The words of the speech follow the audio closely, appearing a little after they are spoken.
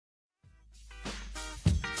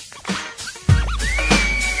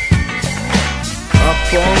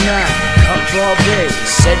all night, up all day.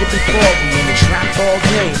 Said it before, we in the trap all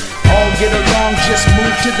day. All get along, just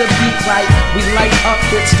move to the beat right. We light up,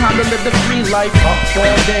 it's time to live the free life. Up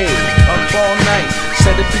all day, up all night.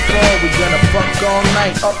 Said it before, we gonna fuck all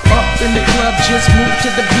night. Up in the club, just move to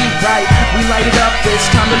the beat right. We light it up, it's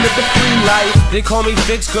time to live the free life. They call me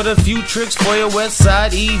Fix, got a few tricks for ya. West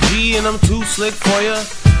Side EG, and I'm too slick for ya.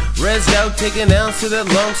 Rez out, taking ounce to that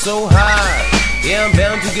lung so high. Yeah, I'm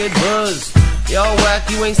bound to get buzzed. Y'all whack,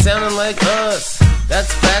 you ain't sounding like us. That's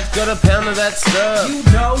fact, got a pound of that stuff.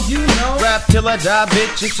 You know. Rap till I die,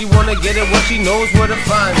 bitch. If she wanna get it, what she knows where to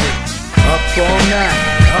find it. Up all night,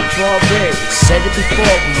 up all day. Said it before,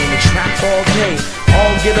 we in the trap all day.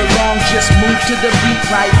 All get along, just move to the beat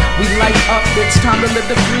right. We light up, it's time to live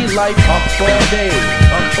the free life. Up all day,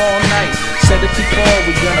 up all night. Said it before,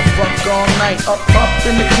 we gonna fuck all night. Up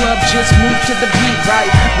in the club, just move to the beat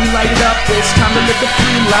right. We light it up, it's time to live the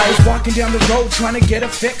free life. Walking down the road trying to get a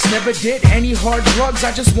fix. Never did any hard drugs,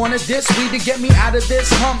 I just wanted this weed to get me out of this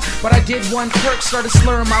hump. But I did one perk, started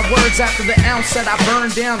slurring my words after the ounce that I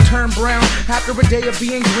burned down, turned brown. After a day of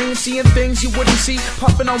being green, seeing things you wouldn't see.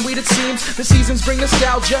 Puffing on weed it seems, the seasons bring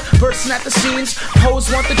nostalgia, bursting at the seams.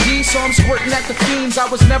 Hoes want the D, so I'm squirting at the fiends. I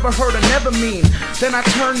was never hurt or never mean. Then I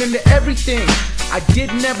turned into everything I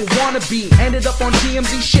didn't ever wanna be. Ended up on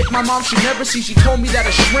TMZ shit my mom should never see. She told me that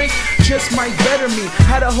a shrink just might better me.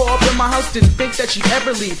 Had a hoe up in my house, didn't think that she'd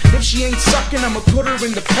ever leave. If she ain't sucking, I'ma put her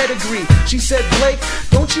in the pedigree. She said, Blake,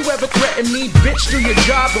 don't you ever threaten me. Bitch, do your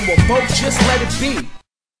job and we'll both just let it be.